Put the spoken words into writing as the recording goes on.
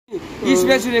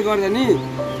स्पेसले गर्दा नि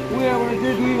उयोबाट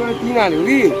चाहिँ 2 बाट 3 हाल्यो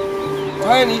कि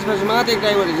छैन स्पेस मात्र एक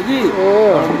ड्राइभर रहेछ कि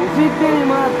सिधै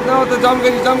मात्र त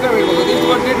जम्का भएको त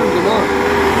स्पटेड हुन्थ्यो म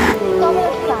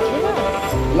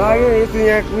लाग्यो यस्तो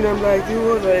यहाँ कुनाम लाग्यो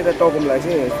र यता टकम लाग्छ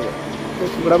यस्तो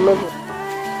राम्रो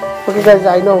Okay guys,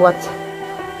 I know what.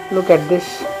 Look at this.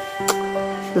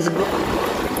 This is good.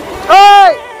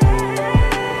 Hey!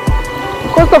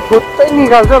 कस्तो फुट चाहिँ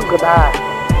निकाल्छ गधा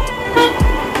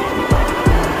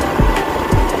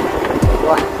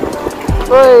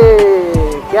ओए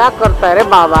क्या करता है रे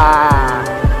बाबा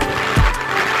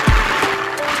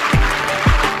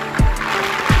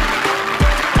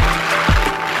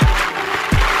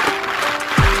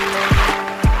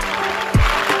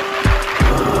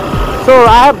So I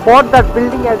have bought that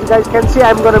building. As you guys can see,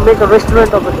 I'm gonna make a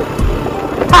restaurant over there.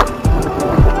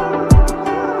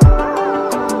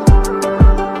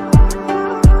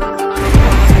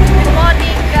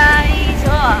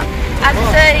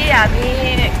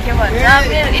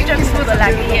 इन्टरभ्यूको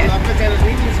लागि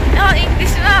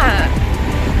इङ्ग्लिसमा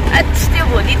त्यो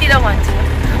भोलितिर भन्छु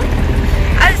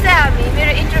आज चाहिँ हामी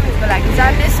मेरो इन्टरभ्यूको लागि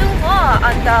जाँदैछौँ हो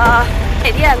अन्त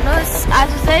हेरिहाल्नुहोस् आज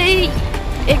चाहिँ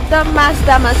एकदम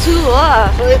मास्दामा छु हो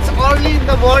So it's early in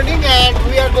the morning and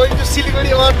we are going to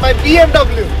Siliguri on my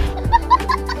BMW.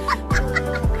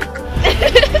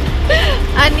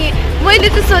 अनि मैले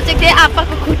त सोचेको थिएँ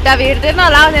आप्पाको खुट्टा भेट्दैन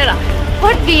होला भनेर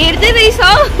बट भेट्दै रहेछ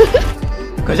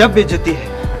गजब बेइज्जती है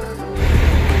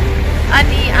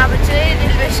अनि अब चाहिँ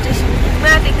रेलवे स्टेसनमा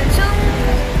आएको छु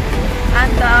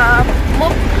अन्त म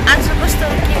आज कस्तो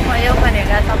के भयो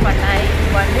भनेर तपाईहरुलाई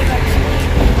भन्दै गर्छु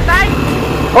by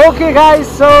Okay guys,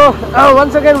 so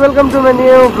once again welcome to my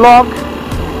new vlog.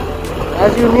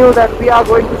 As you knew that we are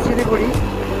going to Siliguri,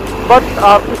 but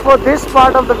before this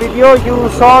part of the video you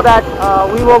saw that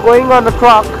we were going on a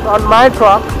truck, on my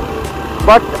truck.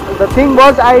 But the thing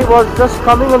was, I was just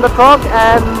coming on the truck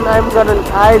and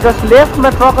I just left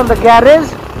my truck on the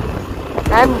garage,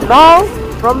 and now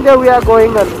from there we are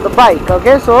going on the bike.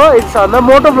 Okay, so it's on the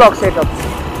motovlog setup.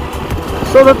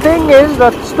 So the thing is,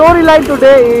 the storyline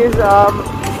today is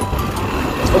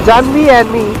Janvi and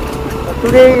me.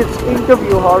 Today is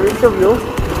interview.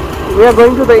 We are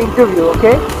going to the interview.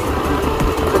 Okay.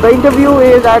 So the interview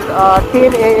is at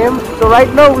 10 AM. So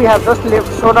right now we have just left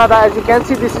Sonada. As you can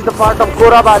see, this is the part of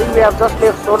Gorabari. We have just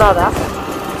left Sonada.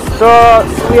 So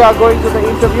we are going to the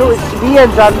interview. It's me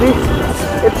and Janvi.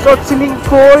 It's so chilling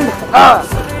cold.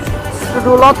 To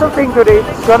do lots of things today.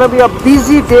 It's gonna be a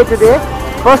busy day today.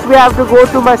 First we have to go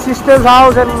to my sister's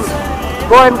house and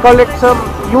go and collect some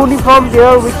uniform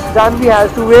there which Janvi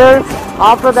has to wear.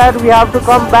 After that we have to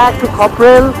come back to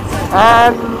Koprel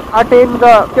and attend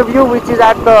the interview which is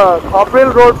at the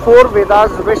Koprel Road 4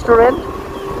 Veda's restaurant,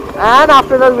 and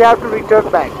after that we have to return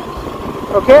back.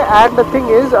 Okay, and the thing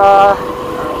is,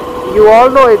 you all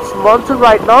know it's monsoon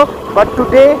right now, but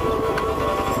today,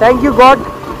 thank you God,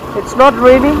 it's not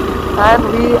raining and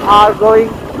we are going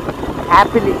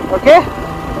happily. Okay,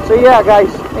 so yeah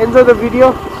guys, enjoy the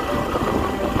video.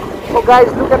 Oh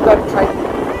guys, look at that side.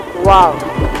 Wow,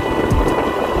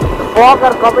 the fog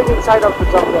are coming inside of the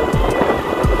jungle.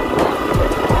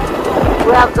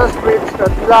 We have just reached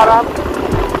Dilaram.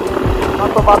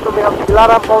 बातों में हम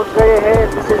दिलाराम पहुंच गए हैं.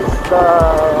 This is the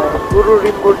Guru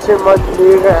Rinpoche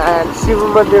Mandir and Shiva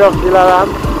Mandir of Dilaram.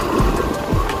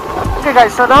 Okay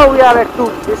guys, so now we are at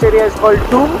Tum. This area is called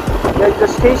Tum. There is a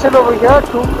station over here,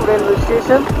 Tum railway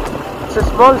station. It's a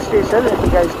small station, as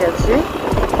you guys can see.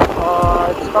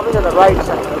 It's coming on the right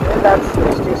side. Okay, that's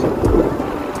the station.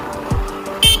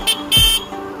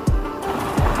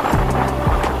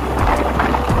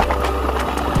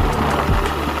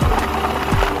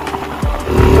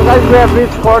 Guys, we have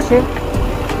reached Korsing.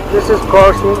 This is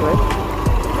Korsing, right?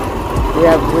 We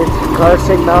have reached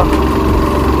Korsing now.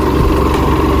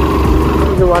 This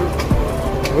is the one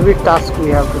heavy task we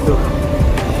have to do.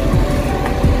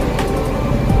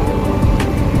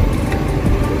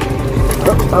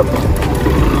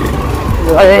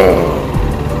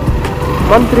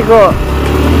 मन्त्री को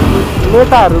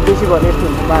नेताहरू बेसी भने यस्तो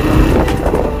हुन्छ बाटो.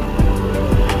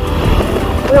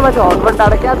 यो माथि हर्न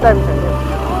टाढा क्या दामी छ.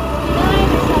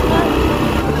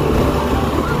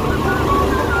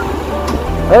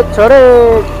 छोरे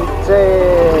खिच्चे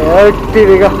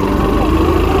टिभीको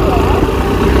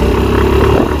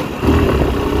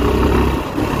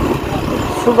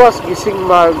Subhas Gising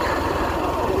Marg,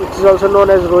 which is also known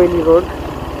as Rohini Road.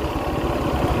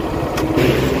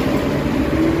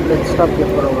 Let's stop here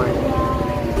for a while.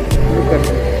 Look at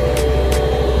it.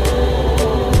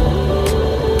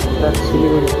 That's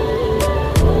Siligury.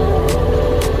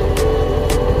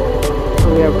 So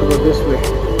we have to go this way.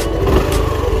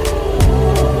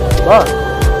 हो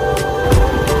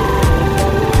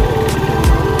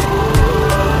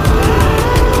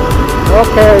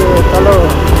ओके चलो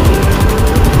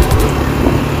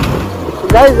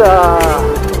guys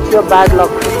it's your bad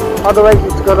luck otherwise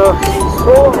it's gonna be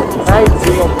so nice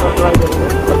view of sunrise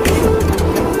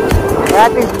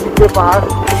that is the part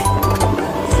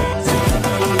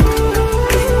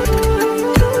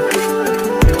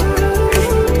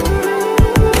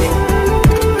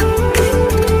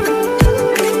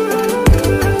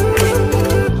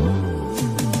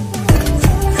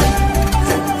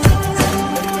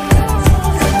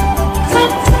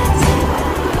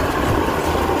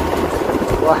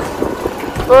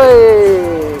ओए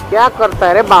क्या करता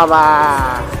है रे बाबा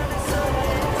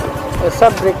ऐसा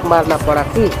brake मारना पड़ा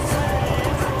कि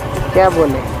क्या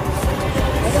बोले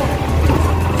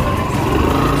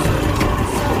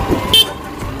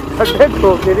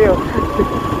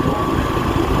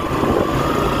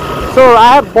So I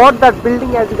have bought that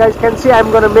building as you guys can see. I'm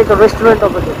gonna make a restaurant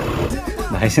over there.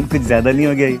 भाई साहब कुछ ज्यादा नहीं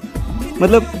हो गया ये?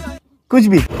 मतलब कुछ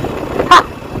भी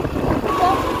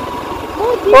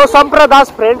Oh, Samprada's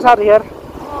friends are here.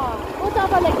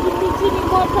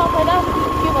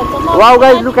 Wow,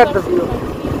 guys, look at the view.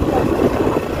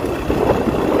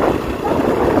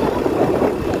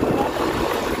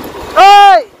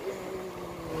 Hey!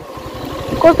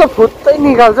 कस्तो फुत्तै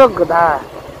निकाल्छ गधा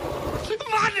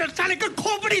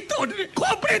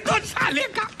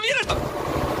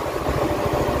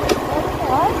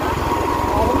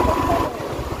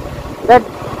That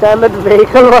damn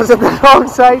vehicle was at the wrong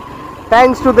side.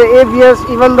 Thanks to the ABS,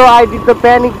 even though I did the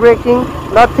panic braking,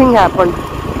 nothing happened.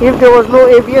 If there was no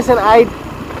ABS and I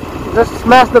just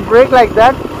smashed the brake like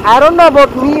that, I don't know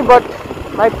about me, but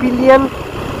my pillion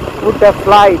would have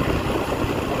flied.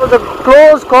 It was a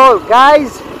close call,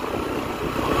 guys.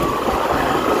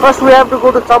 First we have to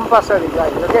go to Champasari,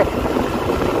 guys, okay?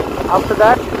 After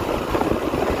that,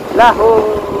 Laho.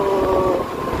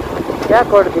 क्या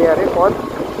कर दिया रे कौन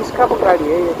किसका गाड़ी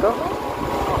है ये तो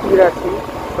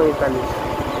 8345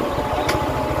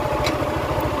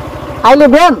 अहिले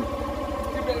बिहान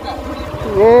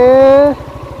ए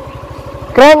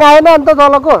क्र्याङ्क आएन अन्त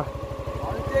तलको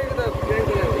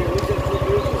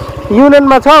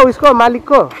युनियनमा छ उसको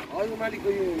मालिकको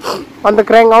अन्त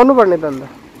क्र्याङ्क आउनु पर्ने त अन्त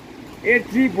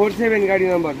 8347 गाडी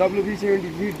नम्बर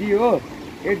WB73D हो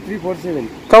 8347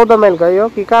 14 माइल गयो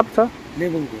कि काप छ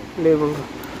लेबुङको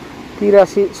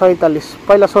 8347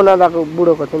 पहिला सोनादाको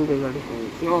बुढोको थियो नि त्यो गाडी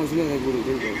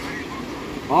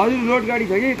हजुर लोड गाडी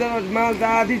छ कि तर माल त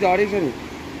आधी झरेको छ नि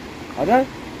हजुर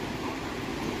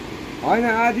होइन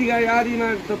आधी गाडी आधीमा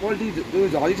त पल्टी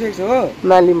झरिसकेको छ हो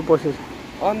नालीमा पसेछ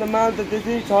अन्त माल त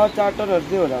त्यस्तै 6-4 टनहरू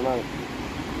थियो होला माल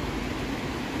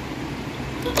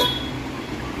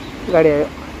गाडी आयो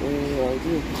ए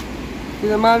हजुर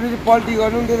त्यो माल फेरि पल्टी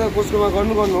गर्नु नि त्यो त कसकोमा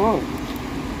गर्नु हो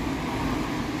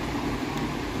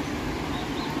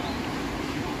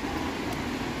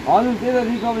हजुर त्यो त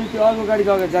रिकभरी त्यो अर्को गाडी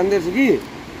लगेर जाँदैछ कि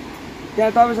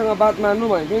त्यहाँ तपाईँसँग बात मार्नु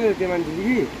भनेको थियो नि त्यो मान्छेले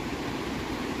कि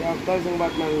त्यहाँ तपाईँसँग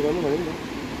बात मार्नु गर्नु भन्यो नि त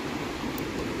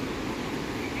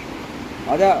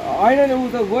हजुर होइन नि ऊ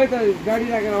त गयो त गाडी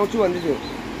राखेर आउँछु भन्दै थियो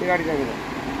त्यो गाडी राखेर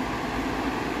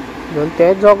झन्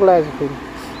त्यहाँ जग लागेको छ फेरि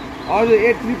हजुर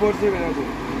 8347 हजुर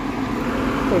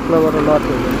एक नम्बर लट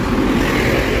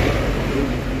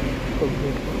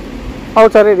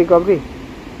आउँछ अरे रिकभरी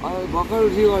भर्खर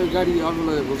गाडी अर्को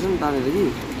लगेको छ नि तानेर कि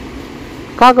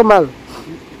कहाँको माल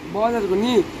बजारको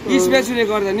नि स्पेसुले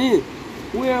गर्दा नि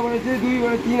ऊ यहाँबाट चाहिँ 2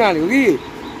 बाट 3 हालेको कि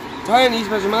छैन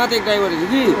स्पेसु मात्र एक ड्राइभर रहेछ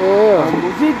कि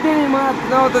सिधै नि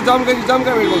न त जम्का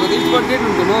भेट भएको त स्पट डेट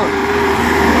हुन्थ्यो म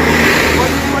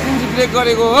इमर्जेन्सी ब्रेक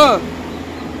गरेको हो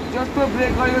जस्तो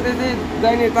ब्रेक गरेको त्यस्तै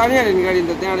दाहिने तानिहाल्यो नि गाडी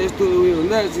त त्यहाँबाट यस्तो उयो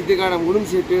हुँदा सिधै गाडामा गुडुम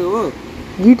सेप्यो हो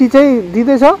गिटी चाहिँ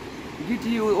दिँदैछ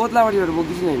गिटी ओत्लाबारीबाट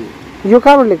बोक्दैछु नि यो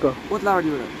कहाँबाट लिएको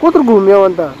ओत्लाबारीबाट कत्रो घुम्यो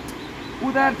अन्त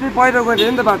उता चाहिँ पहिरो गयो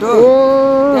नि त बाटो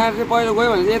त्यहाँ चाहिँ पहिरो गयो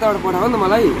भने चाहिँ यताबाट पठाऊ नि त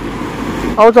मलाई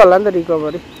आउँछ होला नि त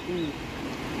रिकभरी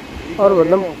अरू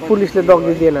भन्दा पनि पुलिसले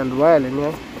दग्दी दिएन भने भइहाल्यो नि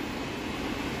है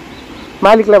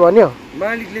मालिकलाई भन्यो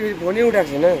मालिकले फोनै उठाएको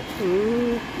छैन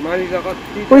मालिकलाई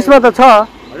कति उयसमा त छ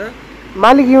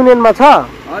मालिक युनियनमा छ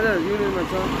हजुर युनियनमा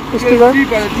छ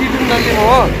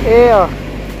हो ए अँ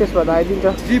त्यसमा त आइदिन्छ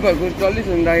स्लिपहरूको डल्लै छ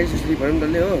नि राखेको स्लिपहरू पनि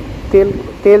डल्लै हो तेल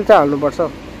चाहिँ हाल्नुपर्छ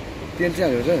तेल चाहिँ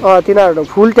हाल्नु छ तिनीहरू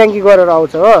फुल ट्याङ्की गरेर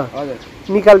आउँछ हो हजुर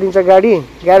निकालिदिन्छ गाडी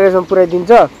ग्यारेजमा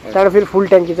पुऱ्याइदिन्छ त्यहाँबाट फेरि फुल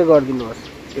ट्याङ्की चाहिँ गरिदिनुहोस्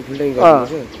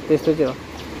त्यस्तो चाहिँ हो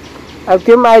अब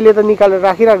त्यो पनि अहिले त निकालेर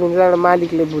राखिराखिदिन्छ त्यहाँबाट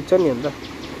मालिकले बुझ्छ नि अन्त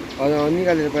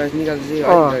निकालेर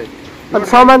अन्त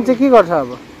सामान चाहिँ के गर्छ अब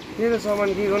त्यो सामान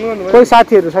के गर्नु कोही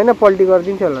साथीहरू छैन पल्टी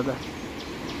गरिदिन्थ्यो होला त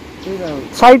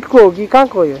साइड को हो कि कहाँ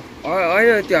को यो?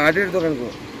 होइन त्यो हार्डवेयर दोकानको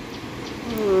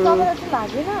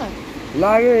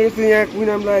लाग्यो यस्तो यहाँ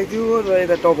कुइनाम लागेको थियो र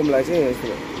यता टकम लागेको छ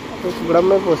यस्तो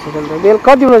ब्रह्मै पसेको नि बेल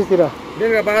कति बजीतिर?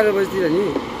 बेलुका 12 बजीतिर नि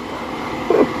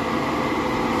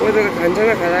कोही त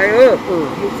खानसाना खाएर आयो हो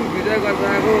मुखसुख भित्र गरेर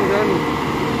आएको झन्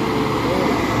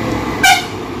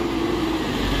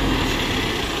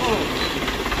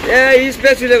ए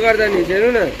स्पेसुले गर्दा नि हेर्नु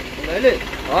न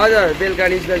हजुर बेलुका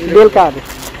नि स्पेसुले बेलुका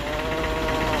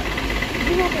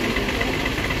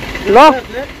ल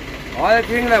हजुर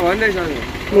तिमीलाई भन्दैछ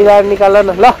मिलाएर निकाल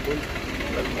न ल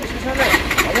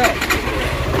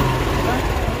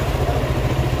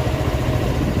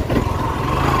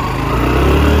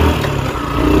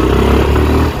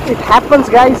It happens,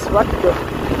 guys. What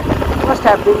must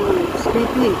have been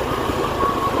sleepy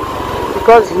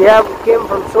because he came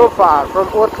from so far from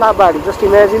Othlabadi. Just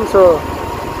imagine. So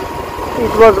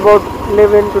it was about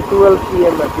 11 to 12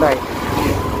 p.m. at night.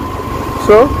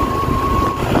 So,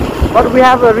 but we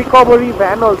have a recovery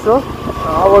van also,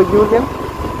 our union,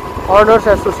 Owners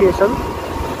Association.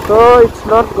 So it's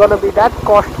not gonna be that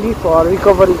costly for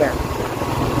recovery van.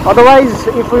 Otherwise,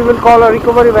 if we will call a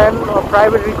recovery van or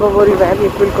private recovery van,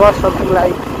 it will cost something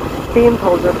like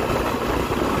 10,000,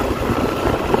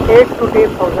 8 to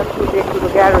 10,000 to take to the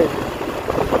garage.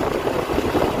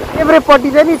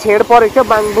 Everybody चाहिँ छेड परेको छ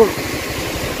बाङबुङ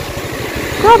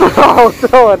कता आउँछ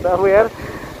भन्दा उयो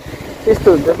त्यस्तो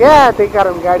हुन्छ क्या त्यही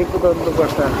कारण गाडी कुदाउनु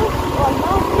पर्छ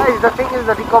Guys, the thing is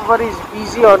the recovery is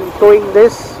busy on towing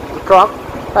this truck.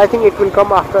 I think it will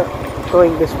come after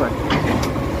towing this one.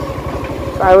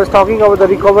 So I was talking about the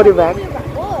recovery van.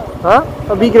 Huh?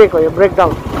 A big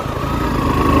breakdown.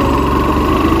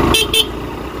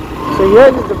 So here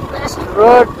is the best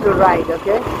road to ride,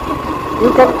 okay?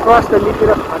 You can cross the limit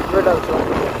of 100 also.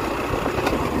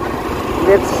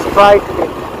 Let's try today.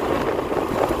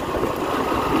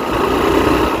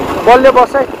 Bolle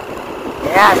boss hai?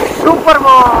 Yeah, super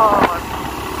mode!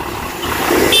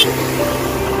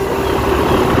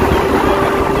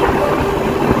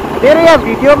 मेरो यहाँ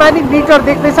भिडियोमा नि metre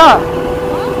देख्दैछ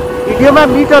भिडियोमा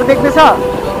metre देख्दैछ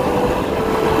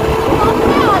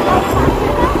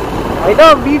हैन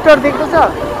metre देख्दैछ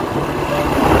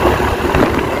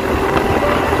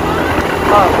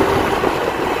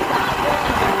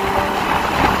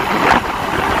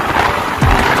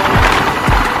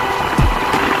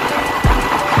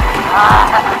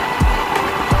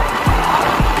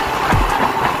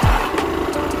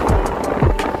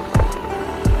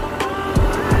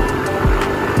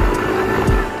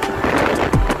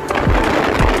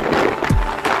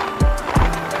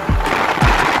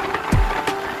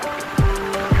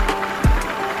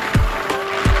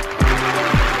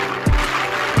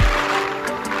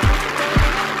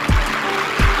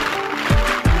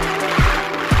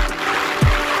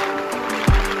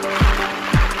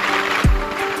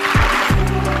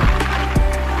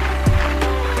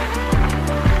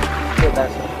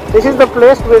This is the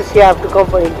place where she have to come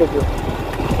for interview.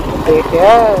 Wait,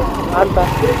 yeah, Anta.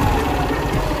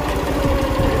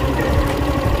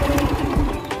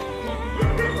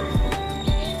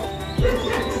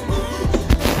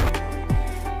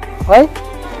 Why?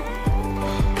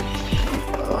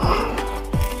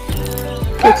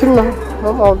 Kitchen now.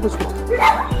 I'm out this one.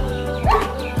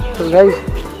 So guys,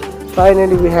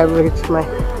 finally we have reached my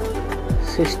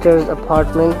sister's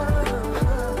apartment.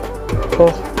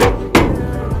 Oh.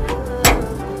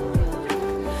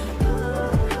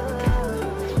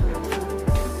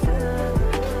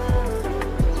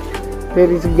 There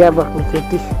is a gap of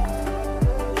Kitty.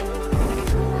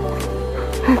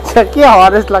 Chucky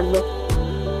horrors like that.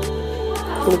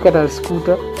 Look at her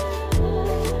scooter.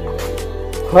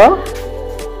 Huh?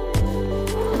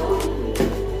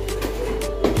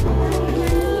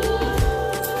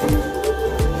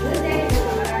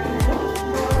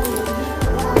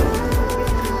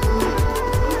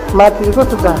 Mati ko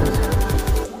to dance.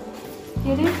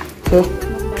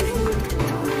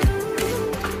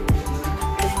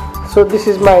 So this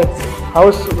is my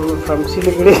house from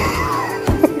siligury.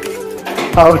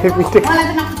 How repeated.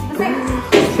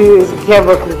 She is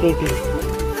clever cooking.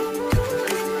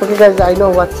 Okay guys, I know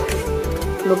what.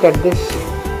 Look at this.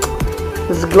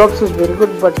 This gloves is very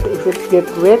good, but if it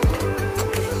gets wet.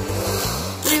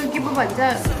 This is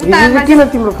the key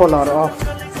of phone or off.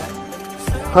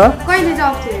 Huh?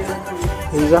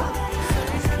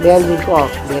 Then we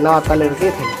off.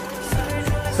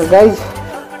 So guys,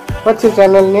 what's your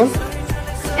channel name?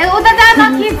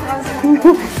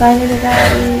 Finally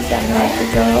guys,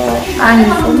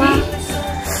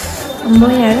 I'm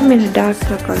going to dark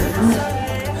circle.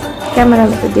 Camera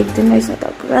with the dick to nice at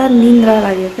up. Nindra, I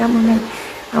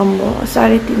अब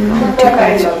 3:30 मा उठेको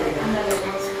छु।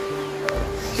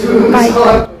 By.